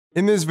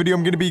In this video,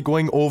 I'm going to be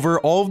going over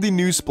all of the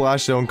new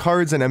Splash Zone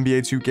cards in NBA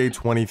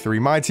 2K23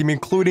 My Team,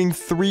 including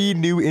 3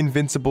 new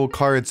Invincible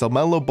cards,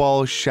 Lamelo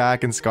Ball,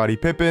 Shaq, and Scottie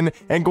Pippen,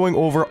 and going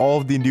over all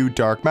of the new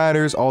Dark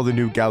Matters, all the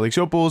new Galaxy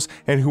Opals,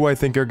 and who I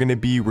think are going to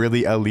be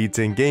really elite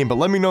in game. But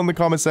let me know in the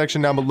comment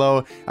section down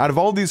below, out of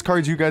all these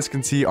cards you guys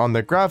can see on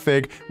the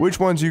graphic, which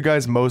ones you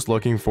guys most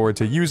looking forward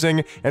to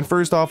using. And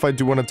first off, I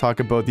do want to talk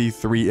about the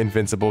 3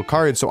 Invincible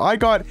cards. So I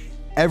got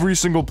every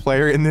single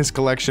player in this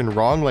collection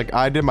wrong. Like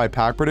I did my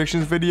pack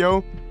predictions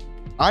video.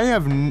 I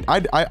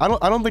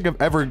don't think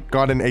I've ever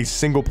gotten a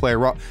single player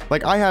wrong.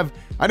 Like I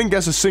didn't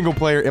guess a single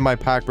player in my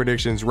pack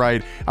predictions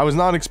right. I was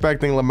not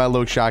expecting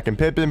Lamelo, Shaq, and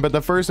Pippen, but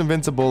the first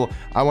Invincible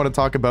I want to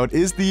talk about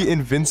is the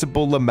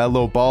Invincible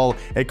Lamelo Ball,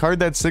 a card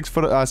that's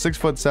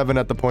 6'7"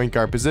 at the point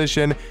guard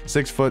position,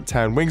 6'10"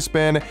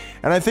 wingspan,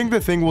 and I think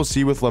the thing we'll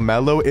see with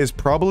Lamelo is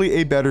probably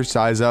a better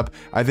size up.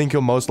 I think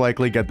he'll most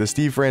likely get the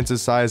Steve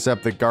Francis size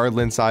up, the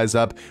Garland size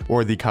up,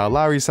 or the Kyle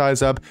Lowry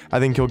size up. I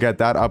think he'll get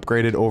that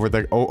upgraded over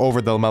the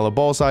Lamelo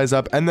Ball size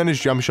up, and then his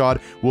jump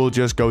shot will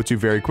just go to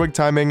very quick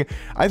timing.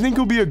 I think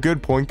he'll be a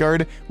good point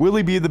guard. Will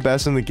he be the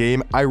best in the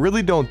game? I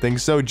really don't think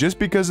so, just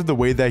because of the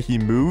way that he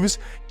moves.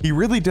 He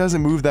really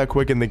doesn't move that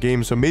quick in the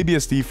game, so maybe a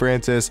Steve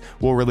Francis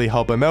will really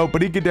help him out,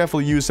 but he could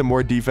definitely use some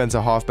more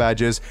defensive Hoff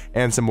badges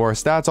and some more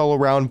stats all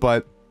around.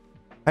 But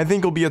I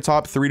think he'll be a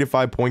top 3 to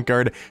 5 point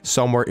guard,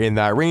 somewhere in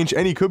that range,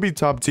 and he could be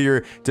top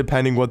tier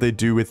depending what they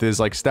do with his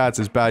stats,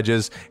 his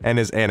badges, and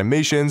his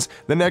animations.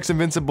 The next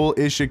Invincible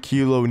is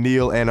Shaquille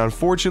O'Neal, and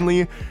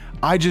unfortunately,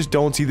 I just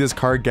don't see this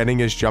card getting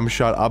his jump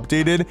shot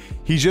updated.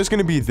 He's just going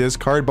to be this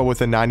card, but with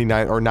a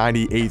 99 or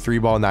 98 3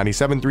 ball,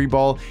 97 3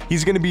 ball.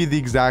 He's going to be the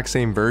exact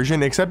same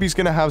version, except he's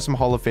going to have some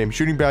Hall of Fame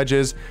shooting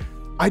badges.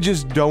 I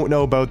just don't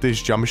know about this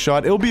jump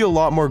shot. It'll be a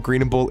lot more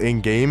greenable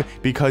in game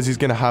because he's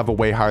going to have a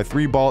way higher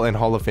 3 ball and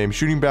Hall of Fame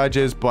shooting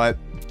badges, but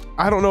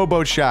I don't know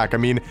about Shaq. I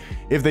mean,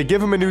 if they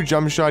give him a new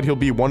jump shot, he'll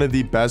be one of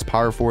the best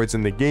power forwards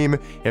in the game.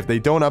 If they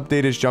don't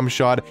update his jump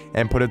shot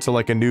and put it to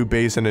a new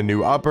base and a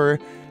new upper,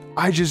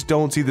 I just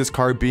don't see this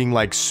card being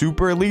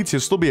super elite. He'll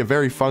still be a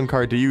very fun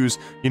card to use,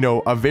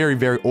 a very,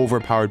 very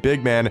overpowered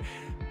big man.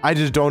 I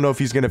just don't know if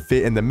he's going to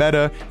fit in the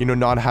meta,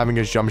 not having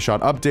his jump shot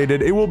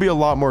updated. It will be a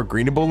lot more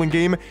greenable in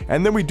game.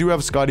 And then we do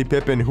have Scottie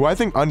Pippen, who I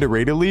think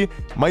underratedly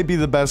might be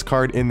the best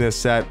card in this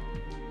set,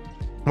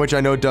 which I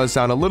know does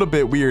sound a little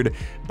bit weird,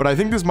 but I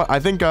think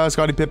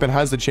Scottie Pippen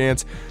has the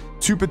chance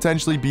to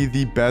potentially be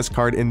the best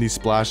card in the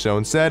Splash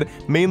Zone set,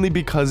 mainly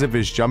because of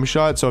his jump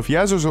shot. So if he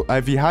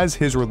has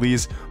his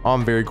release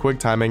on very quick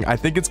timing, I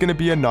think it's going to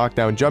be a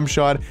knockdown jump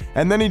shot,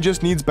 and then he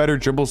just needs better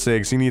dribble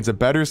sigs. He needs a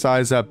better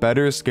size up,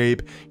 better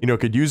escape,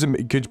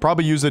 could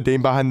probably use a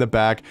Dame behind the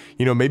back,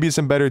 maybe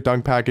some better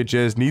dunk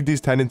packages, need these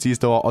tendencies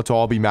to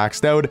all be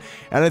maxed out.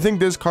 And I think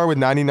this card with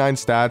 99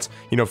 stats,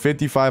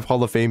 55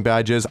 Hall of Fame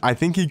badges, I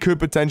think he could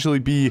potentially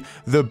be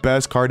the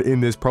best card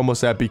in this promo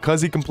set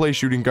because he can play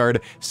shooting guard,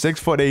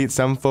 6'8",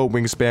 7-foot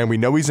wingspan. We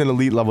know he's an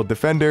elite level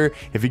defender.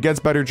 If he gets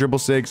better dribble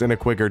sigs and a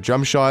quicker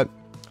jump shot,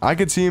 I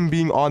could see him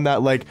being on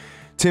that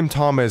Tim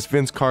Thomas,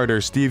 Vince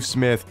Carter, Steve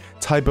Smith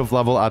type of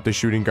level at the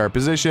shooting guard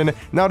position.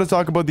 Now to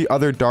talk about the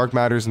other Dark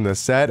Matters in the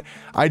set,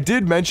 I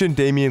did mention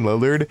Damian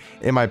Lillard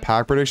in my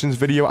pack predictions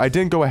video. I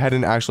didn't go ahead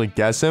and actually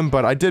guess him,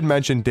 but I did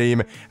mention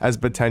Dame as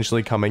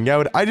potentially coming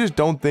out. I just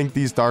don't think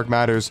these Dark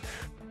Matters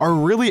are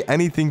really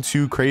anything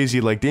too crazy.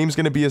 Dame's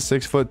gonna be a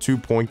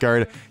 6'2" point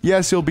guard.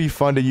 Yes, he'll be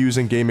fun to use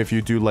in game if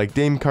you do like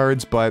Dame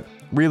cards, but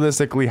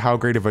realistically, how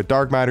great of a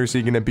Dark Matter is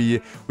he gonna be?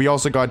 We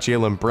also got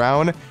Jaylen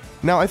Brown.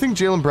 Now, I think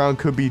Jaylen Brown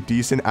could be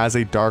decent as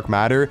a Dark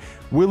Matter.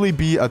 Will he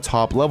be a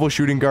top level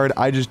shooting guard?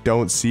 I just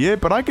don't see it,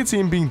 but I could see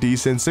him being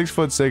decent.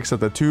 6'6" at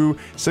the 2,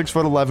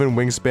 6'11"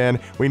 wingspan.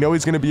 We know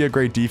he's going to be a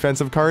great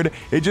defensive card.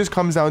 It just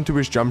comes down to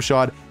his jump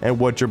shot and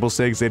what dribble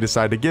sigs they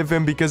decide to give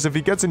him, because if he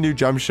gets a new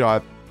jump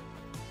shot,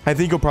 I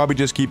think he'll probably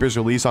just keep his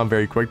release on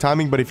very quick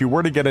timing, but if you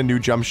were to get a new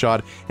jump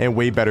shot and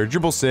way better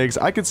dribble sigs,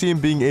 I could see him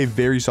being a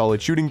very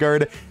solid shooting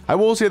guard. I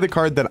will say the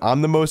card that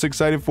I'm the most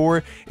excited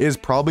for is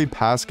probably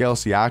Pascal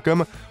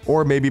Siakam,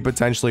 or maybe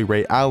potentially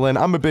Ray Allen.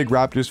 I'm a big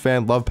Raptors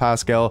fan, love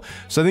Pascal,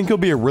 so I think he'll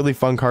be a really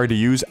fun card to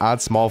use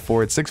at small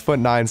forward,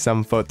 6'9",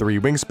 7'3"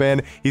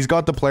 wingspan. He's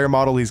got the player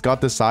model, he's got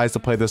the size to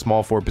play the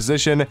small forward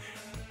position.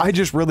 I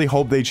just really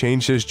hope they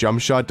change his jump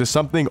shot to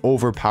something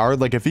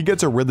overpowered. If he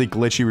gets a really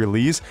glitchy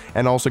release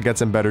and also gets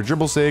some better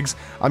dribble sigs,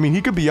 I mean,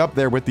 he could be up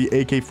there with the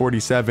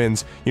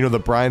AK-47s, the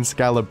Brian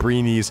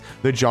Scalabrinis,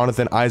 the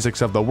Jonathan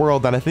Isaacs of the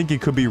world, and I think he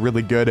could be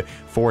really good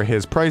for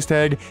his price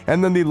tag.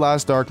 And then the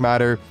last Dark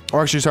Matter,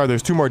 or actually, sorry,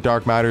 there's 2 more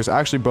Dark Matters,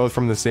 actually both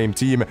from the same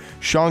team.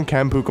 Sean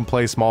Kemp, who can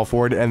play small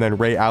forward, and then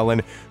Ray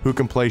Allen, who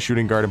can play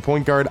shooting guard and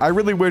point guard. I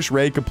really wish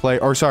Ray can play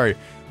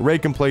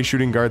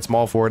shooting guard,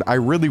 small forward. I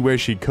really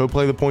wish he could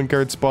play the point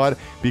guard spot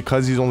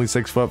because he's only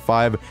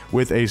 6'5"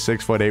 with a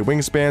 6'8"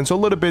 wingspan. So a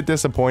little bit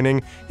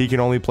disappointing. He can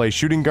only play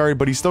shooting guard,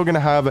 but he's still going to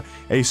have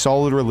a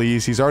solid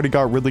release. He's already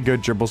got really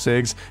good dribble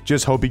sigs.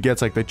 Just hope he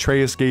gets the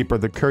Trey escape or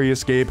the Curry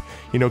escape.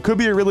 Could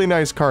be a really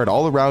nice card.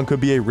 All around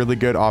could be a really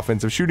good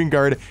offensive shooting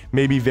guard,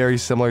 maybe very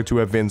similar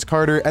to a Vince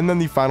Carter. And then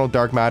the final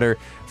Dark Matter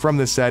from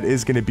the set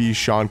is going to be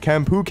Shawn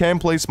Kemp, who can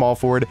play small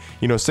forward,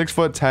 you know,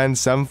 6'10",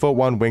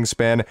 7'1"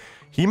 wingspan.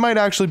 He might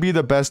actually be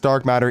the best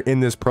dark matter in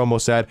this promo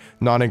set,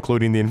 not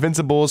including the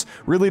Invincibles.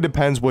 Really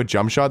depends what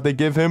jump shot they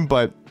give him,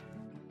 but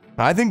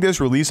I think this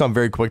release on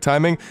very quick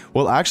timing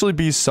will actually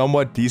be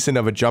somewhat decent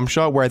of a jump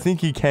shot, where I think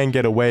he can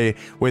get away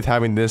with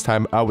having this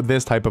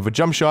type of a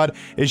jump shot.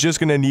 It's just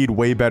going to need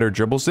way better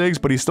dribble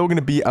sigs, but he's still going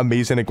to be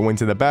amazing at going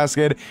to the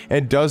basket,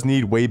 and does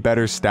need way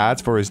better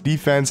stats for his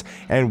defense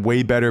and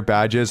way better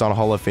badges on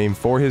Hall of Fame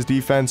for his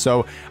defense.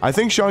 So I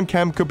think Shawn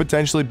Kemp could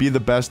potentially be the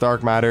best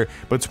dark matter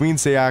between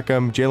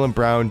Siakam, Jaylen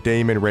Brown,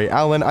 Dame, and Ray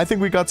Allen. I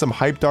think we got some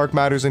hype dark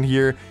matters in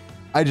here.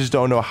 I just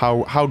don't know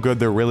how good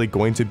they're really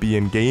going to be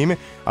in game.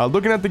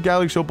 Looking at the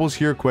Galaxy Opals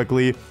here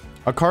quickly,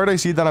 a card I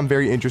see that I'm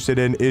very interested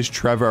in is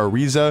Trevor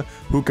Ariza,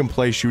 who can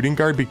play shooting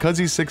guard. Because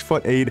he's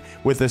 6'8"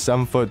 with a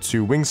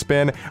 7'2"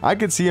 wingspan, I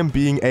could see him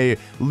being a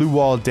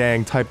Luol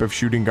Deng type of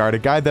shooting guard, a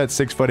guy that's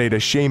 6'8",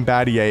 a Shane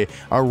Battier,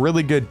 a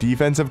really good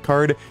defensive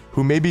card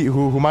who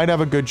might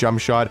have a good jump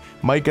shot,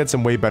 might get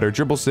some way better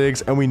dribble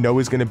sigs, and we know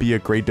he's going to be a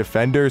great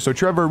defender. So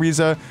Trevor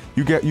Ariza,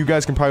 you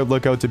guys can probably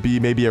look out to be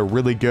maybe a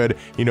really good,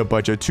 you know,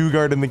 budget 2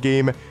 guard in the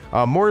game.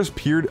 Morris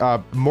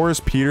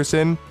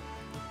Peterson,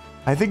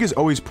 I think is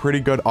always pretty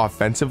good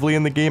offensively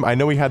in the game. I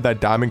know he had that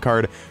diamond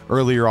card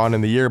earlier on in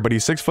the year, but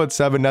he's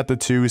 6'7" at the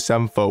 2,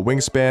 7-foot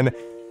wingspan.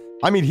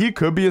 I mean, he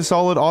could be a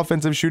solid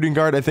offensive shooting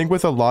guard. I think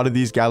with a lot of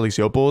these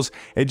Galaxy Opals,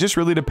 it just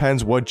really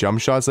depends what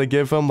jump shots they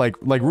give him, like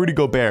Rudy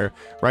Gobert,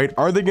 right?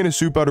 Are they going to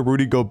soup out a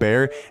Rudy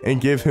Gobert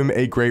and give him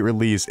a great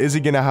release? Is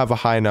he going to have a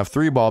high enough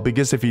 3-ball?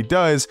 Because if he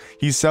does,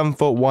 he's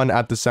 7'1"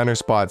 at the center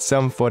spot,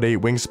 7'8"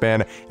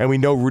 wingspan, and we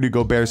know Rudy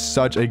Gobert's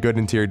such a good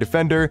interior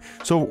defender.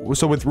 So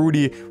with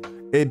Rudy,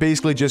 it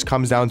basically just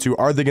comes down to,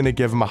 are they going to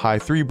give him a high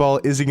 3-ball?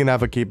 Is he going to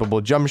have a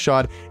capable jump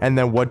shot? And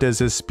then what does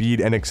his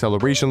speed and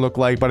acceleration look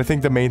like? But I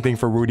think the main thing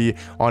for Rudy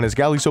on his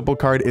Galaxy Opal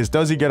card is,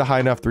 does he get a high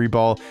enough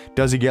 3-ball?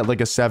 Does he get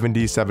like a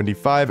 70,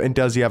 75? And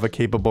does he have a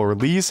capable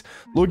release?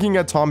 Looking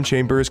at Tom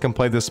Chambers, can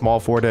play the small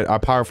forward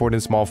at power forward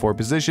and small forward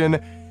position.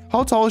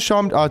 How tall is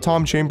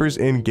Tom Chambers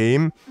in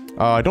game?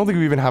 I don't think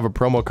we even have a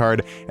promo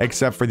card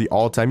except for the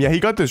all-time. Yeah, he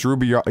got this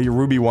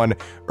Ruby one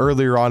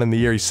earlier on in the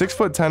year. He's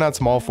 6'10" at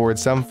small forward,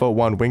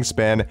 7'1"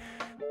 wingspan.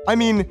 I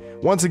mean,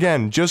 once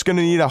again, just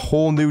gonna need a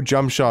whole new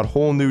jump shot,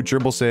 whole new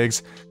dribble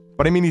sigs.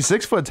 But I mean, he's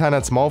 6'10"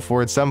 at small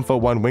forward,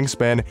 7'1"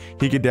 wingspan.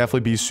 He could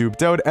definitely be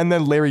souped out. And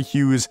then Larry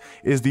Hughes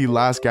is the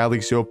last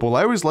Galaxy Opal.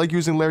 I always like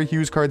using Larry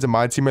Hughes cards in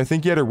my team. I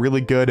think he had a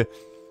really good,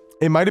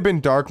 it might have been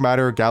Dark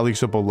Matter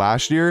Galaxy Opal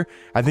last year.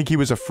 I think he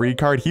was a free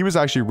card. He was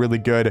actually really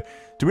good.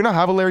 Do we not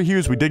have a Larry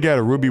Hughes? We did get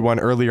a Ruby one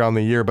earlier on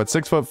the year, but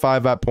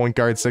 6'5" at point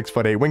guard,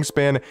 6'8"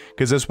 wingspan.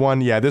 Because this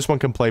one, yeah, this one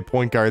can play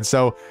point guard.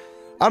 So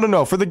I don't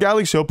know. For the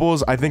Galaxy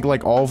Opals, I think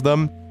like all of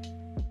them,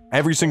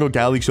 every single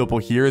Galaxy Opal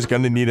here is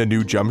going to need a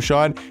new jump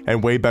shot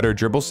and way better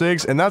dribble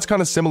sigs. And that's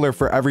kind of similar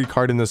for every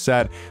card in the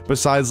set,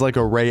 besides like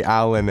a Ray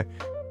Allen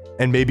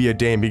and maybe a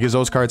Dame, because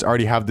those cards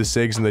already have the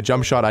sigs and the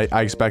jump shot I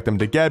expect them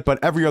to get.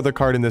 But every other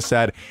card in this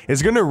set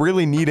is going to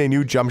really need a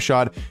new jump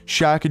shot.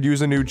 Shaq could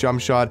use a new jump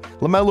shot.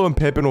 Lamelo and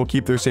Pippen will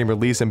keep their same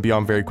release and be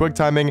on very quick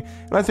timing,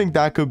 and I think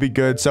that could be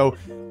good. So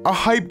a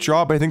hype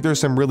drop. I think there's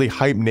some really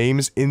hype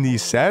names in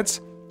these sets.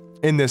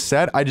 In this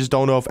set, I just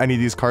don't know if any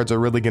of these cards are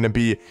really going to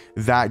be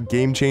that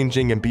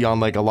game-changing and be on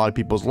like a lot of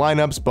people's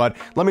lineups. But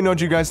let me know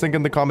what you guys think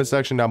in the comment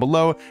section down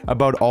below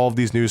about all of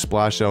these new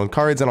Splash Zone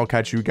cards, and I'll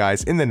catch you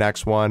guys in the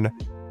next one.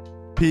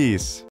 Peace.